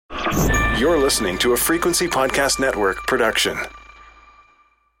You're listening to a Frequency Podcast Network production.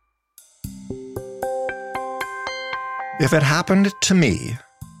 If it happened to me,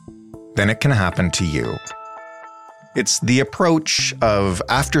 then it can happen to you. It's the approach of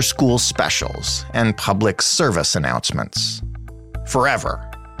after-school specials and public service announcements. Forever.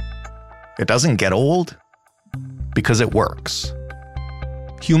 It doesn't get old because it works.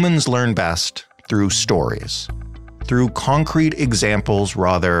 Humans learn best through stories, through concrete examples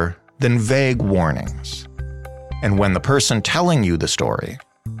rather than vague warnings. And when the person telling you the story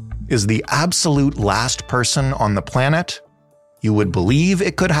is the absolute last person on the planet you would believe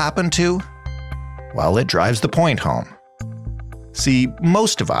it could happen to, well, it drives the point home. See,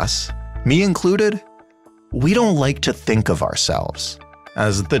 most of us, me included, we don't like to think of ourselves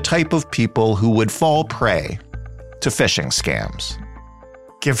as the type of people who would fall prey to phishing scams.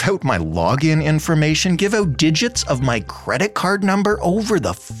 Give out my login information, give out digits of my credit card number over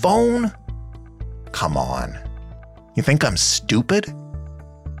the phone? Come on. You think I'm stupid?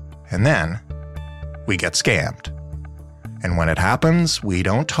 And then we get scammed. And when it happens, we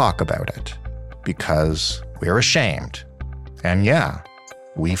don't talk about it because we're ashamed. And yeah,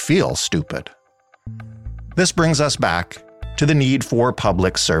 we feel stupid. This brings us back to the need for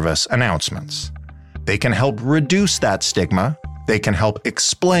public service announcements. They can help reduce that stigma. They can help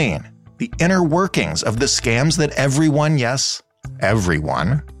explain the inner workings of the scams that everyone, yes,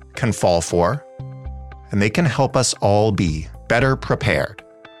 everyone, can fall for. And they can help us all be better prepared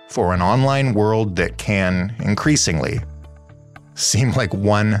for an online world that can, increasingly, seem like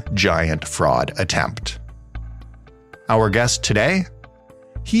one giant fraud attempt. Our guest today,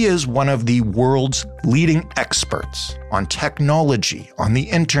 he is one of the world's leading experts on technology, on the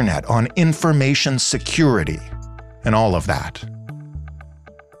internet, on information security, and all of that.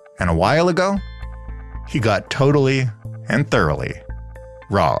 And a while ago, he got totally and thoroughly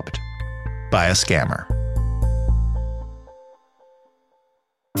robbed by a scammer.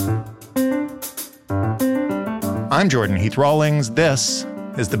 I'm Jordan Heath Rawlings. This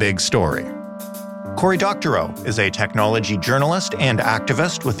is The Big Story. Cory Doctorow is a technology journalist and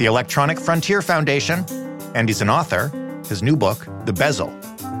activist with the Electronic Frontier Foundation, and he's an author. His new book, The Bezel,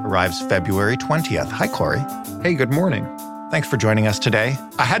 arrives February 20th. Hi, Cory. Hey, good morning. Thanks for joining us today.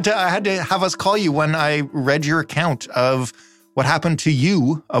 I had to have us call you when I read your account of what happened to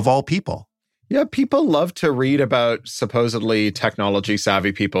you, of all people. Yeah, people love to read about supposedly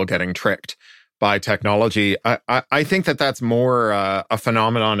technology-savvy people getting tricked by technology. I think that that's more a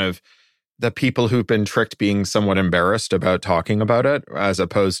phenomenon of the people who've been tricked being somewhat embarrassed about talking about it, as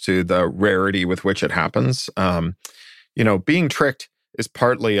opposed to the rarity with which it happens. Being tricked is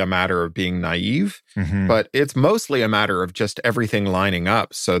partly a matter of being naive, but it's mostly a matter of just everything lining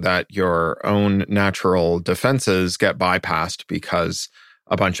up so that your own natural defenses get bypassed because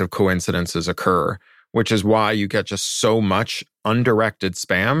a bunch of coincidences occur, which is why you get just so much undirected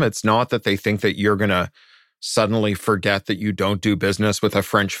spam. It's not that they think that you're going to suddenly forget that you don't do business with a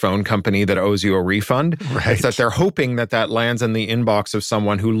French phone company that owes you a refund. Right. It's that they're hoping that lands in the inbox of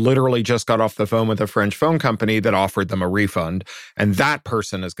someone who literally just got off the phone with a French phone company that offered them a refund, and that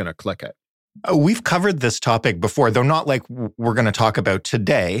person is going to click it. We've covered this topic before, though not like we're going to talk about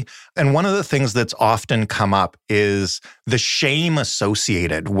today. And one of the things that's often come up is the shame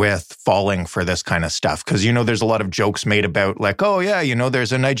associated with falling for this kind of stuff. Because, there's a lot of jokes made about like, oh, yeah,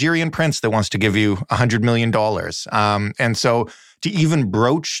 there's a Nigerian prince that wants to give you $100 million. And so to even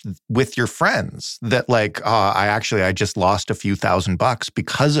broach with your friends that like, I just lost a few $1,000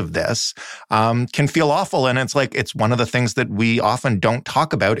 because of this, can feel awful. And it's like, it's one of the things that we often don't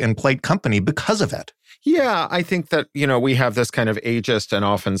talk about in polite company because of it. Yeah, I think that, we have this kind of ageist and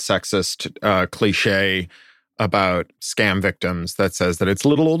often sexist cliche about scam victims that says that it's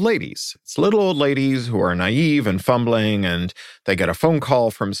little old ladies. It's little old ladies who are naive and fumbling, and they get a phone call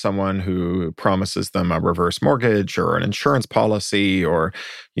from someone who promises them a reverse mortgage or an insurance policy or,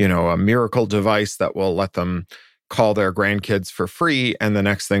 a miracle device that will let them call their grandkids for free. And the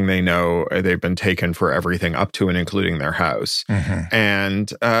next thing they know, they've been taken for everything up to and including their house.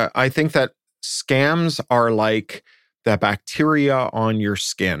 And I think that scams are like the bacteria on your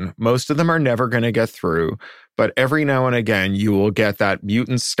skin. Most of them are never going to get through, but every now and again, you will get that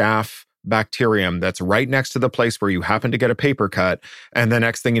mutant staph bacterium that's right next to the place where you happen to get a paper cut. And the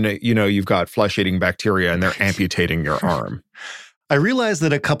next thing you've got flesh-eating bacteria and they're amputating your arm. I realized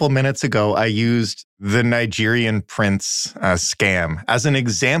that a couple minutes ago, I used the Nigerian prince scam as an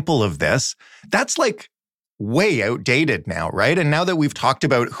example of this. That's like way outdated now, right? And now that we've talked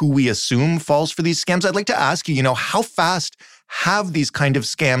about who we assume falls for these scams, I'd like to ask you, how fast have these kind of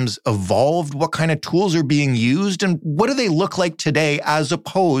scams evolved? What kind of tools are being used? And what do they look like today as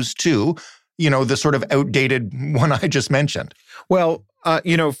opposed to, the sort of outdated one I just mentioned? Well,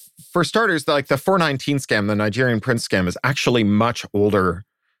 for starters, like the 419 scam, the Nigerian prince scam, is actually much older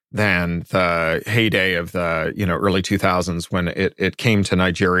than the heyday of the, early 2000s when it came to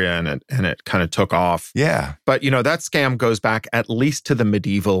Nigeria and it kind of took off. Yeah. But, that scam goes back at least to the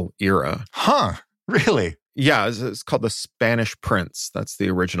medieval era. Huh. Really? Yeah, it's called the Spanish Prince. That's the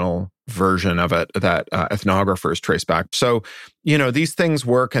original version of it that ethnographers trace back. So, these things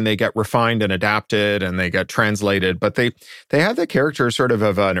work and they get refined and adapted and they get translated, but they have the character sort of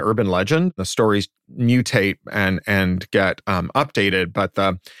an urban legend. The stories mutate and get updated, but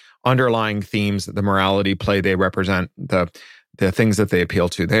the underlying themes, the morality play they represent, the things that they appeal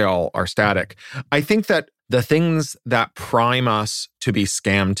to, they all are static. I think that the things that prime us to be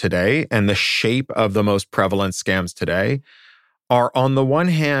scammed today and the shape of the most prevalent scams today are, on the one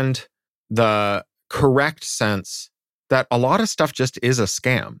hand, the correct sense that a lot of stuff just is a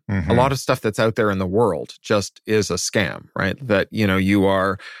scam. Mm-hmm. A lot of stuff that's out there in the world just is a scam, right? That, you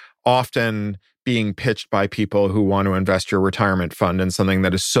are often being pitched by people who want to invest your retirement fund in something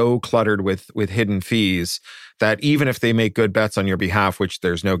that is so cluttered with hidden fees that even if they make good bets on your behalf, which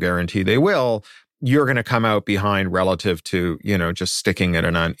there's no guarantee they will, you're going to come out behind relative to, just sticking it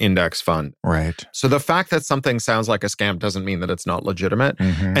in an index fund. Right. So the fact that something sounds like a scam doesn't mean that it's not legitimate.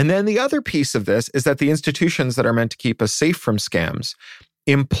 Mm-hmm. And then the other piece of this is that the institutions that are meant to keep us safe from scams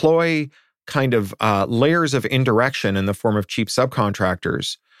employ kind of layers of indirection in the form of cheap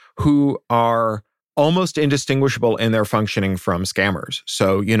subcontractors who are almost indistinguishable in their functioning from scammers.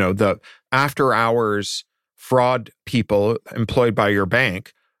 So, the after-hours fraud people employed by your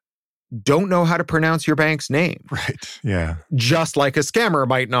bank don't know how to pronounce your bank's name. Right. Yeah. Just like a scammer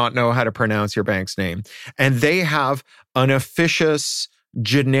might not know how to pronounce your bank's name. And they have an officious,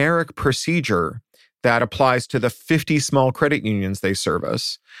 generic procedure that applies to the 50 small credit unions they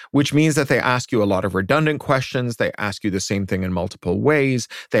service, which means that they ask you a lot of redundant questions. They ask you the same thing in multiple ways.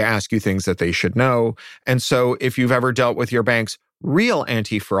 They ask you things that they should know. And so if you've ever dealt with your bank's real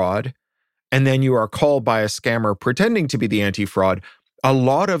anti-fraud, and then you are called by a scammer pretending to be the anti-fraud, a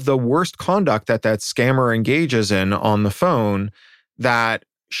lot of the worst conduct that scammer engages in on the phone that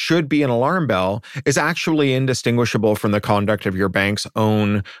should be an alarm bell is actually indistinguishable from the conduct of your bank's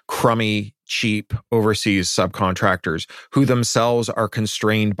own crummy, cheap overseas subcontractors who themselves are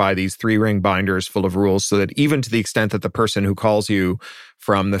constrained by these 3-ring binders full of rules, so that even to the extent that the person who calls you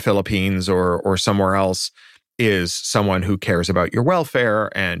from the Philippines or somewhere else is someone who cares about your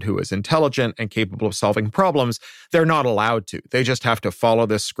welfare and who is intelligent and capable of solving problems, they're not allowed to. They just have to follow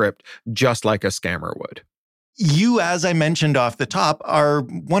this script just like a scammer would. You, as I mentioned off the top, are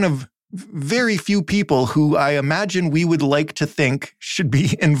one of very few people who I imagine we would like to think should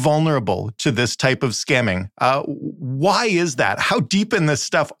be invulnerable to this type of scamming. Why is that? How deep in this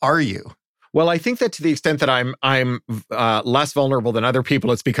stuff are you? Well, I think that to the extent that I'm less vulnerable than other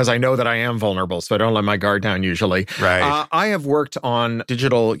people, it's because I know that I am vulnerable, so I don't let my guard down usually. Right. I have worked on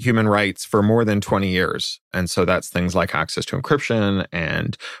digital human rights for more than 20 years. And so that's things like access to encryption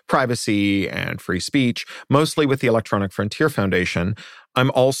and privacy and free speech, mostly with the Electronic Frontier Foundation.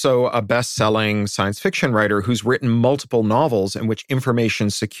 I'm also a best-selling science fiction writer who's written multiple novels in which information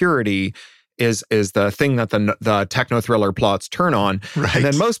security is the thing that the techno-thriller plots turn on. Right. And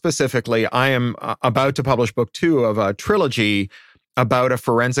then most specifically, I am about to publish book 2 of a trilogy about a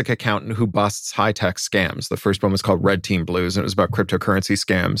forensic accountant who busts high-tech scams. The first one was called Red Team Blues, and it was about cryptocurrency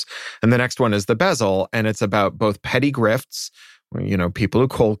scams. And the next one is The Bezel, and it's about both petty grifts, people who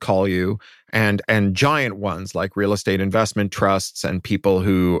cold call you, and giant ones like real estate investment trusts and people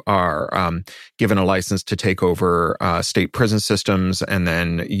who are given a license to take over state prison systems and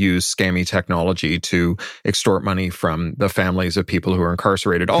then use scammy technology to extort money from the families of people who are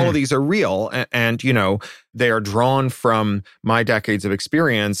incarcerated. All of these are real, and they are drawn from my decades of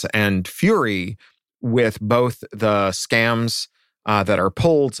experience and fury with both the scams that are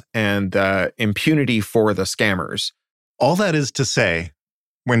pulled and the impunity for the scammers. All that is to say,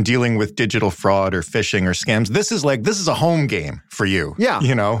 when dealing with digital fraud or phishing or scams, this is a home game for you. Yeah.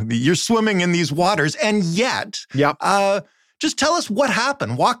 You're swimming in these waters, and yet, just tell us what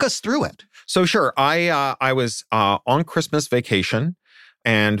happened. Walk us through it. So sure, I was on Christmas vacation,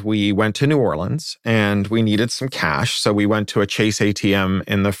 and we went to New Orleans, and we needed some cash. So we went to a Chase ATM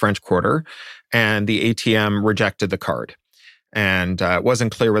in the French Quarter, and the ATM rejected the card. And it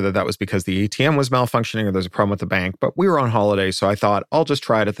wasn't clear whether that was because the ATM was malfunctioning or there's a problem with the bank. But we were on holiday, so I thought, I'll just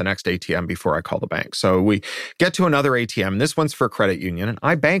try it at the next ATM before I call the bank. So we get to another ATM. This one's for a credit union. And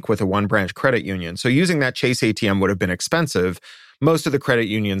I bank with a one-branch credit union. So using that Chase ATM would have been expensive. Most of the credit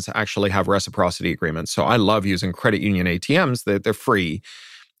unions actually have reciprocity agreements. So I love using credit union ATMs. They're free.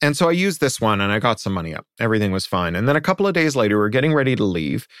 And so I used this one and I got some money up. Everything was fine. And then a couple of days later, we're getting ready to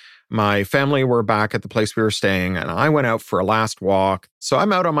leave. My family were back at the place we were staying, and I went out for a last walk. So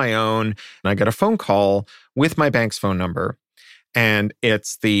I'm out on my own, and I get a phone call with my bank's phone number. And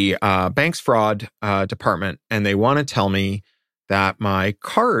it's the bank's fraud department, and they want to tell me that my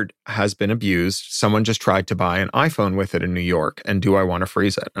card has been abused. Someone just tried to buy an iPhone with it in New York, and do I want to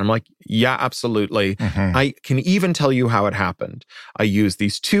freeze it? And I'm like, yeah, absolutely. I can even tell you how it happened. I used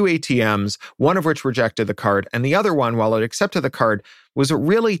these two ATMs, one of which rejected the card, and the other one, while it accepted the card, was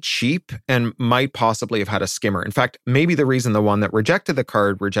really cheap and might possibly have had a skimmer. In fact, maybe the reason the one that rejected the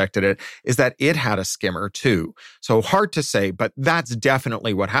card rejected it is that it had a skimmer too. So hard to say, but that's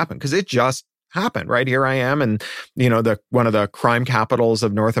definitely what happened because it just happened, right? Here I am in, one of the crime capitals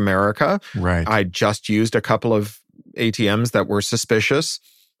of North America. Right. I just used a couple of ATMs that were suspicious.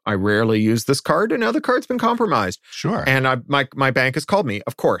 I rarely use this card, and now the card's been compromised. Sure. And my bank has called me.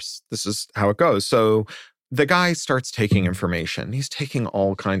 Of course, this is how it goes. So the guy starts taking information. He's taking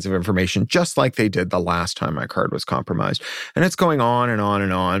all kinds of information, just like they did the last time my card was compromised. And it's going on and on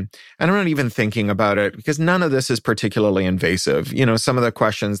and on. And I'm not even thinking about it because none of this is particularly invasive. Some of the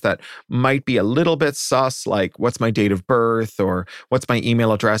questions that might be a little bit sus, like what's my date of birth or what's my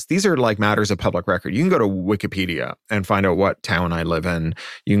email address? These are like matters of public record. You can go to Wikipedia and find out what town I live in.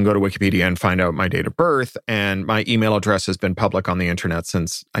 You can go to Wikipedia and find out my date of birth. And my email address has been public on the internet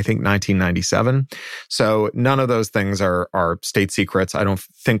since, I think, 1997. So none of those things are state secrets. I don't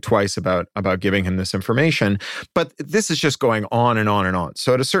think twice about giving him this information. But this is just going on and on and on.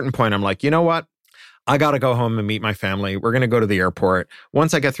 So at a certain point, I'm like, you know what? I got to go home and meet my family. We're going to go to the airport.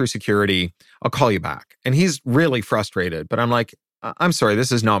 Once I get through security, I'll call you back. And he's really frustrated. But I'm like, I'm sorry,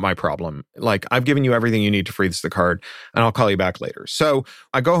 this is not my problem. Like, I've given you everything you need to freeze the card, and I'll call you back later. So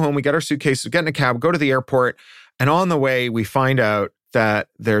I go home, we get our suitcases, get in a cab, go to the airport. And on the way, we find out that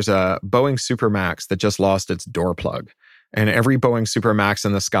there's a Boeing Supermax that just lost its door plug. And every Boeing Supermax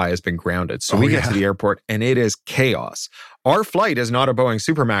in the sky has been grounded. So we get to the airport and it is chaos. Our flight is not a Boeing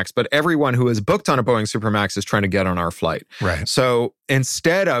Supermax, but everyone who is booked on a Boeing Supermax is trying to get on our flight. Right. So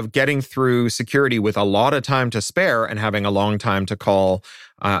instead of getting through security with a lot of time to spare and having a long time to call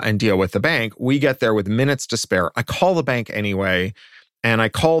and deal with the bank, we get there with minutes to spare. I call the bank anyway, and I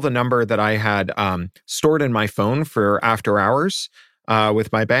call the number that I had stored in my phone for after hours.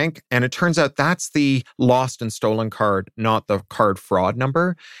 With my bank. And it turns out that's the lost and stolen card, not the card fraud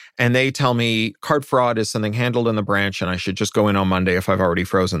number. And they tell me card fraud is something handled in the branch and I should just go in on Monday if I've already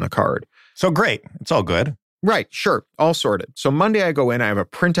frozen the card. So great. It's all good. Right. Sure. All sorted. So Monday I go in, I have a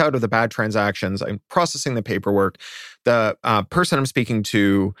printout of the bad transactions. I'm processing the paperwork. The person I'm speaking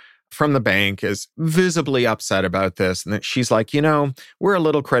to from the bank is visibly upset about this. And that she's like, we're a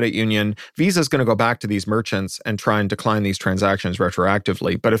little credit union. Visa's going to go back to these merchants and try and decline these transactions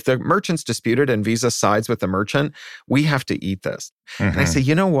retroactively. But if the merchant's disputed and Visa sides with the merchant, we have to eat this. And I say,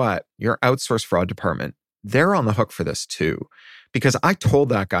 you know what? Your outsourced fraud department, they're on the hook for this too. Because I told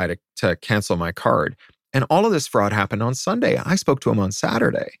that guy to cancel my card. And all of this fraud happened on Sunday. I spoke to him on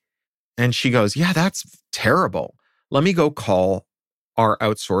Saturday. And she goes, yeah, that's terrible. Let me go call our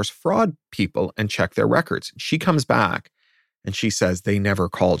outsourced fraud people and check their records. She comes back and she says, they never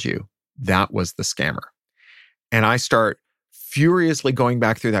called you. That was the scammer. And I start furiously going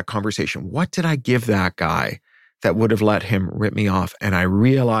back through that conversation. What did I give that guy that would have let him rip me off? And I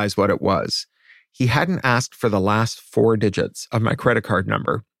realized what it was. He hadn't asked for the last 4 digits of my credit card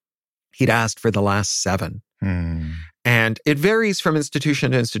number. He'd asked for the last 7. And it varies from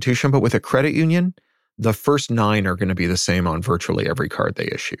institution to institution, but with a credit union, the first 9 are going to be the same on virtually every card they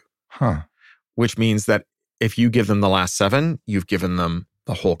issue. Which means that if you give them the last 7, you've given them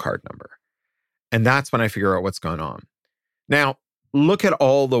the whole card number. And that's when I figure out what's going on. Now, look at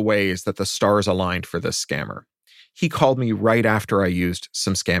all the ways that the stars aligned for this scammer. He called me right after I used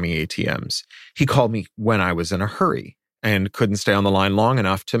some scammy ATMs. He called me when I was in a hurry and couldn't stay on the line long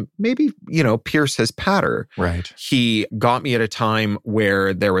enough to maybe, pierce his patter. Right. He got me at a time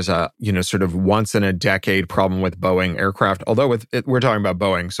where there was a, sort of once in a decade problem with Boeing aircraft. Although we're talking about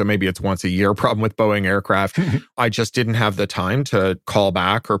Boeing, so maybe it's once a year problem with Boeing aircraft. I just didn't have the time to call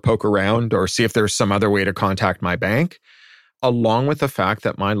back or poke around or see if there's some other way to contact my bank. Along with the fact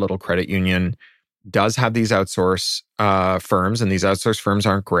that my little credit union does have these outsource firms, and these outsource firms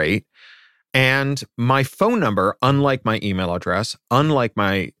aren't great. And my phone number, unlike my email address, unlike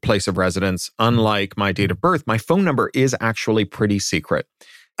my place of residence, unlike my date of birth, my phone number is actually pretty secret.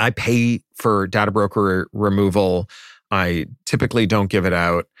 I pay for data broker removal. I typically don't give it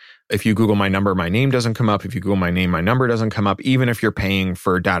out. If you Google my number, my name doesn't come up. If you Google my name, my number doesn't come up. Even if you're paying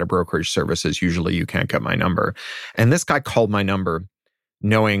for data brokerage services, usually you can't get my number. And this guy called my number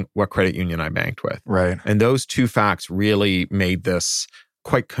knowing what credit union I banked with. Right. And those two facts really made this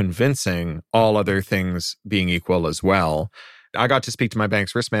quite convincing, all other things being equal as well. I got to speak to my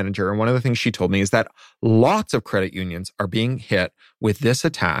bank's risk manager, and one of the things she told me is that lots of credit unions are being hit with this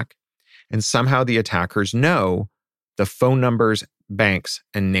attack, and somehow the attackers know the phone numbers, banks,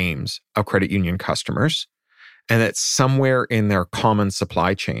 and names of credit union customers, and it's somewhere in their common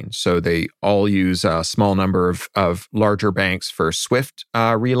supply chain. So they all use a small number of larger banks for SWIFT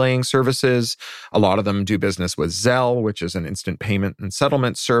relaying services. A lot of them do business with Zelle, which is an instant payment and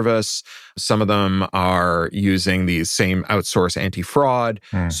settlement service. Some of them are using these same outsourced anti-fraud.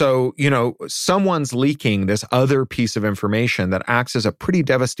 So, someone's leaking this other piece of information that acts as a pretty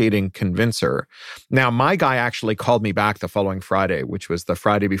devastating convincer. Now, my guy actually called me back the following Friday, which was the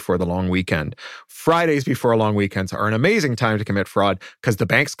Friday before the long weekend. Fridays before a long weekends are an amazing time to commit fraud because the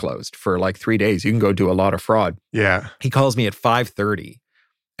bank's closed for like 3 days. You can go do a lot of fraud. Yeah. He calls me at 5:30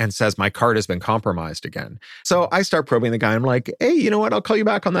 and says my card has been compromised again. So I start probing the guy. I'm like, hey, you know what? I'll call you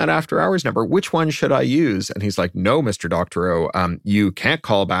back on that after hours number. Which one should I use? And he's like, no, Mr. Doctorow, you can't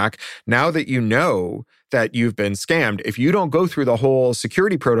call back. Now that you know that you've been scammed, if you don't go through the whole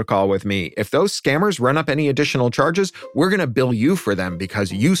security protocol with me, if those scammers run up any additional charges, we're going to bill you for them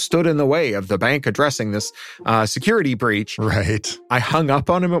because you stood in the way of the bank addressing this security breach. Right. I hung up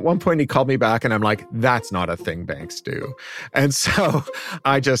on him at one point. He called me back and I'm like, that's not a thing banks do. And so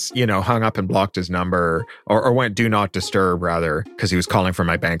I just, hung up and blocked his number or went do not disturb rather, because he was calling from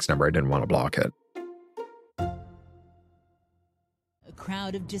my bank's number. I didn't want to block it.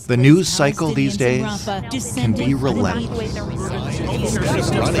 The news cycle these days can be relentless.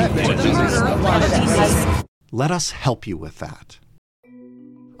 Let us help you with that.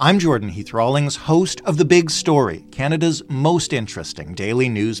 I'm Jordan Heath Rawlings, host of The Big Story, Canada's most interesting daily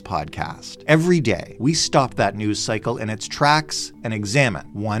news podcast. Every day, we stop that news cycle in its tracks and examine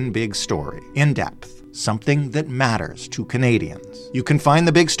one big story in depth, something that matters to Canadians. You can find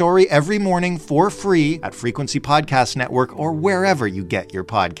The Big Story every morning for free at Frequency Podcast Network or wherever you get your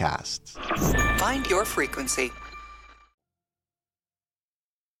podcasts. Find your frequency.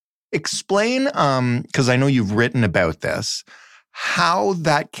 Explain, because I know you've written about this, how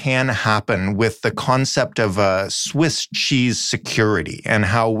that can happen with the concept of Swiss cheese security and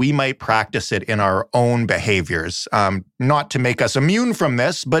how we might practice it in our own behaviors, not to make us immune from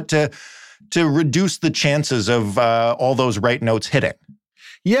this, but to reduce the chances of all those right notes hitting.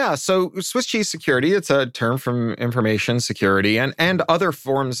 Yeah, so Swiss cheese security, it's a term from information security and other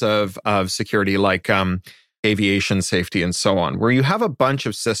forms of security like aviation safety and so on, where you have a bunch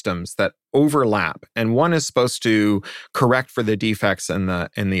of systems that overlap and one is supposed to correct for the defects in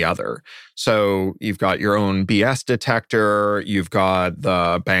the other. So you've got your own BS detector, you've got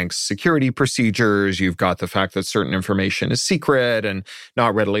the bank's security procedures, you've got the fact that certain information is secret and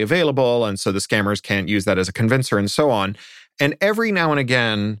not readily available, and so the scammers can't use that as a convincer and so on. And every now and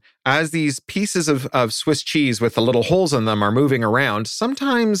again, as these pieces of Swiss cheese with the little holes in them are moving around,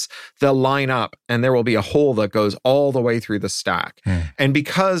 sometimes they'll line up and there will be a hole that goes all the way through the stack. And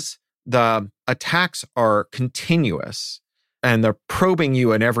because the attacks are continuous and they're probing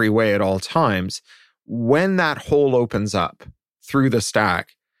you in every way at all times, when that hole opens up through the stack,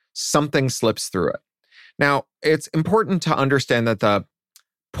 something slips through it. Now, it's important to understand that the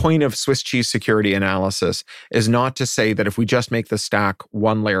point of Swiss cheese security analysis is not to say that if we just make the stack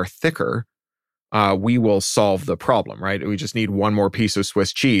one layer thicker, we will solve the problem, right? We just need one more piece of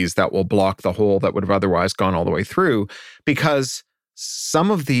Swiss cheese that will block the hole that would have otherwise gone all the way through, because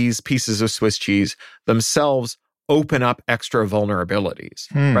some of these pieces of Swiss cheese themselves open up extra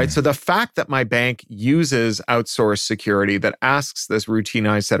vulnerabilities, right? So the fact that my bank uses outsourced security that asks this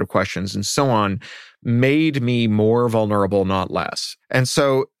routinized set of questions and so on made me more vulnerable, not less. And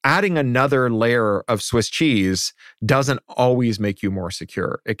so adding another layer of Swiss cheese doesn't always make you more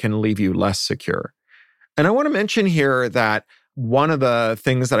secure. It can leave you less secure. And I want to mention here that one of the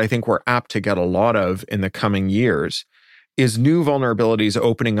things that I think we're apt to get a lot of in the coming years is new vulnerabilities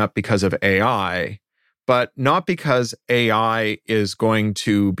opening up because of AI, but not because AI is going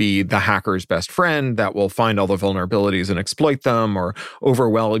to be the hacker's best friend that will find all the vulnerabilities and exploit them or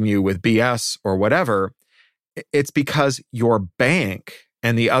overwhelm you with BS or whatever. It's because your bank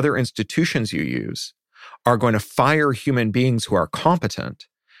and the other institutions you use are going to fire human beings who are competent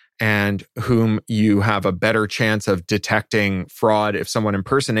and whom you have a better chance of detecting fraud if someone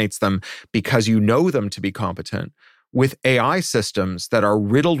impersonates them because you know them to be competent, with AI systems that are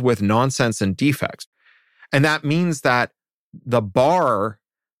riddled with nonsense and defects. And that means that the bar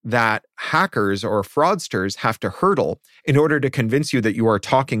that hackers or fraudsters have to hurdle in order to convince you that you are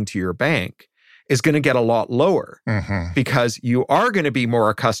talking to your bank is going to get a lot lower because you are going to be more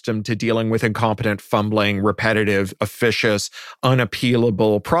accustomed to dealing with incompetent, fumbling, repetitive, officious,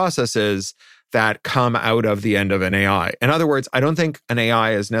 unappealable processes that come out of the end of an AI. In other words, I don't think an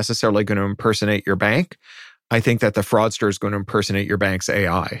AI is necessarily going to impersonate your bank. I think that the fraudster is going to impersonate your bank's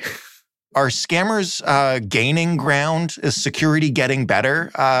AI. Are scammers gaining ground? Is security getting better?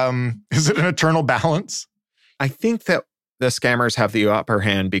 Is it an eternal balance? I think that the scammers have the upper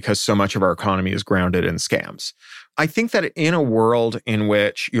hand because so much of our economy is grounded in scams. I think that in a world in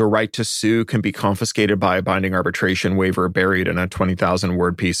which your right to sue can be confiscated by a binding arbitration waiver buried in a 20,000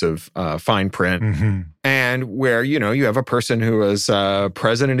 word piece of fine print, and where, you have a person who was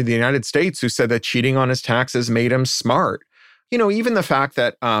president of the United States who said that cheating on his taxes made him smart. Even the fact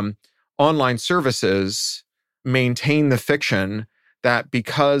that online services maintain the fiction that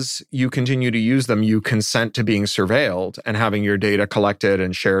because you continue to use them, you consent to being surveilled and having your data collected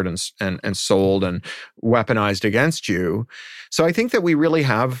and shared and sold and weaponized against you. So I think that we really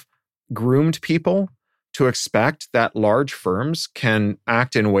have groomed people to expect that large firms can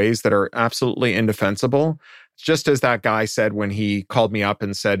act in ways that are absolutely indefensible. Just as that guy said when he called me up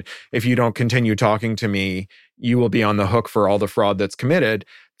and said, if you don't continue talking to me, you will be on the hook for all the fraud that's committed.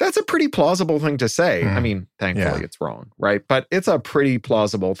 That's a pretty plausible thing to say. I mean, thankfully it's wrong, right? But it's a pretty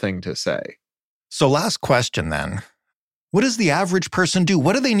plausible thing to say. So last question then. What does the average person do?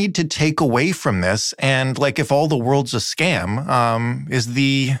 What do they need to take away from this? And if all the world's a scam, is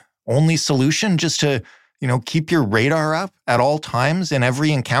the only solution just to, keep your radar up at all times in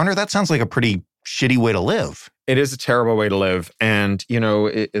every encounter? That sounds like a pretty shitty way to live. It is a terrible way to live. And,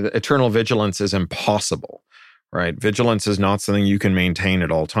 eternal vigilance is impossible. Right? Vigilance is not something you can maintain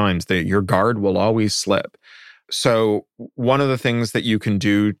at all times. Your guard will always slip. So one of the things that you can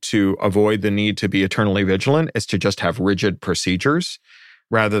do to avoid the need to be eternally vigilant is to just have rigid procedures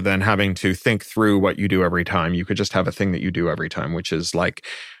rather than having to think through what you do every time. You could just have a thing that you do every time, which is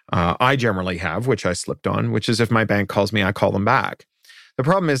I generally have, which I slipped on, which is if my bank calls me, I call them back. The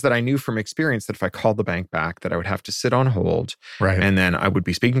problem is that I knew from experience that if I called the bank back, that I would have to sit on hold. Right. And then I would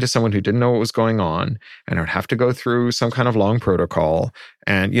be speaking to someone who didn't know what was going on. And I would have to go through some kind of long protocol.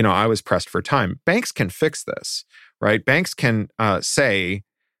 And, I was pressed for time. Banks can fix this, right? Banks can say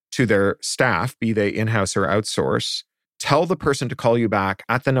to their staff, be they in-house or outsource, tell the person to call you back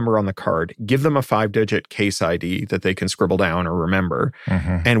at the number on the card, give them a 5-digit case ID that they can scribble down or remember,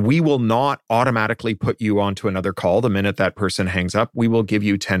 and we will not automatically put you onto another call the minute that person hangs up. We will give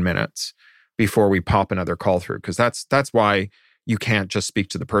you 10 minutes before we pop another call through, because that's why you can't just speak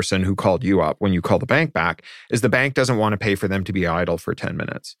to the person who called you up when you call the bank back, is the bank doesn't want to pay for them to be idle for 10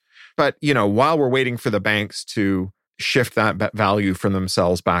 minutes. But, while we're waiting for the banks to shift that value from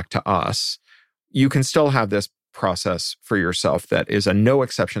themselves back to us, you can still have this process for yourself that is a no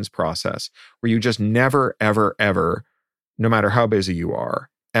exceptions process where you just never, ever, ever, no matter how busy you are,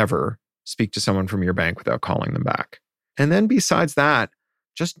 ever speak to someone from your bank without calling them back. And then besides that,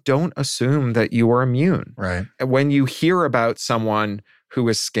 just don't assume that you are immune. Right. When you hear about someone who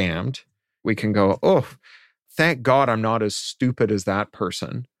is scammed, we can go, oh, thank God I'm not as stupid as that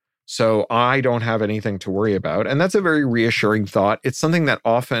person. So I don't have anything to worry about. And that's a very reassuring thought. It's something that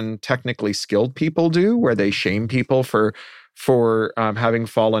often technically skilled people do, where they shame people for having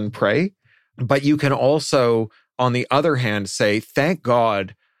fallen prey. But you can also, on the other hand, say, thank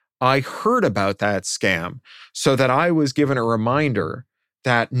God I heard about that scam so that I was given a reminder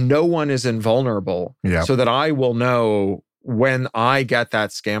that no one is invulnerable, so that I will know when I get that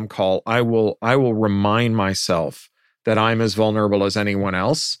scam call, I will remind myself that I'm as vulnerable as anyone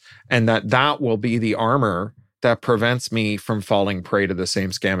else, and that will be the armor that prevents me from falling prey to the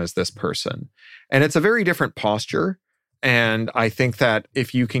same scam as this person. And it's a very different posture. And I think that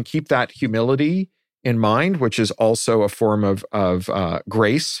if you can keep that humility in mind, which is also a form of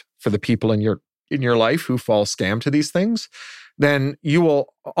grace for the people in your life who fall scam to these things, then you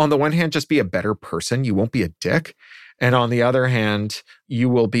will, on the one hand, just be a better person. You won't be a dick. And on the other hand, you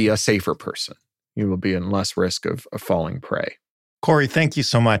will be a safer person. You will be in less risk of falling prey. Corey, thank you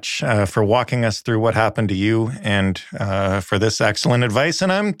so much for walking us through what happened to you and for this excellent advice.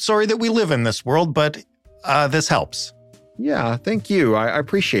 And I'm sorry that we live in this world, but this helps. Yeah, thank you. I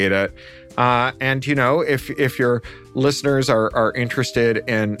appreciate it. And, if your listeners are interested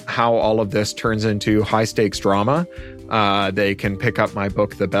in how all of this turns into high stakes drama, They can pick up my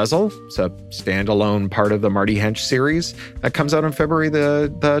book, The Bezel. It's a standalone part of the Marty Hench series that comes out on February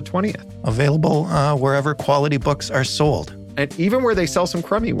the 20th. Available wherever quality books are sold. And even where they sell some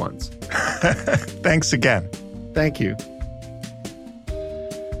crummy ones. Thanks again. Thank you.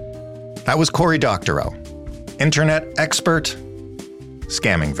 That was Cory Doctorow, internet expert,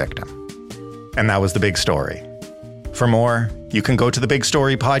 scamming victim. And that was The Big Story. For more, you can go to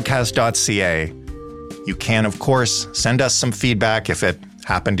thebigstorypodcast.ca. You can, of course, send us some feedback if it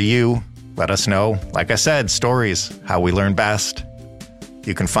happened to you. Let us know. Like I said, stories, how we learn best.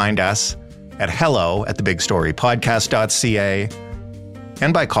 You can find us at hello@thebigstorypodcast.ca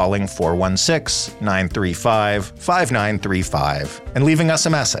and by calling 416-935-5935 and leaving us a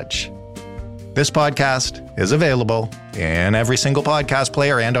message. This podcast is available in every single podcast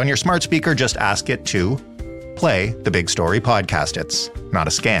player and on your smart speaker. Just ask it to play The Big Story Podcast. It's not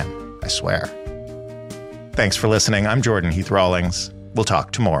a scam, I swear. Thanks for listening. I'm Jordan Heath Rawlings. We'll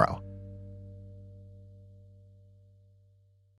talk tomorrow.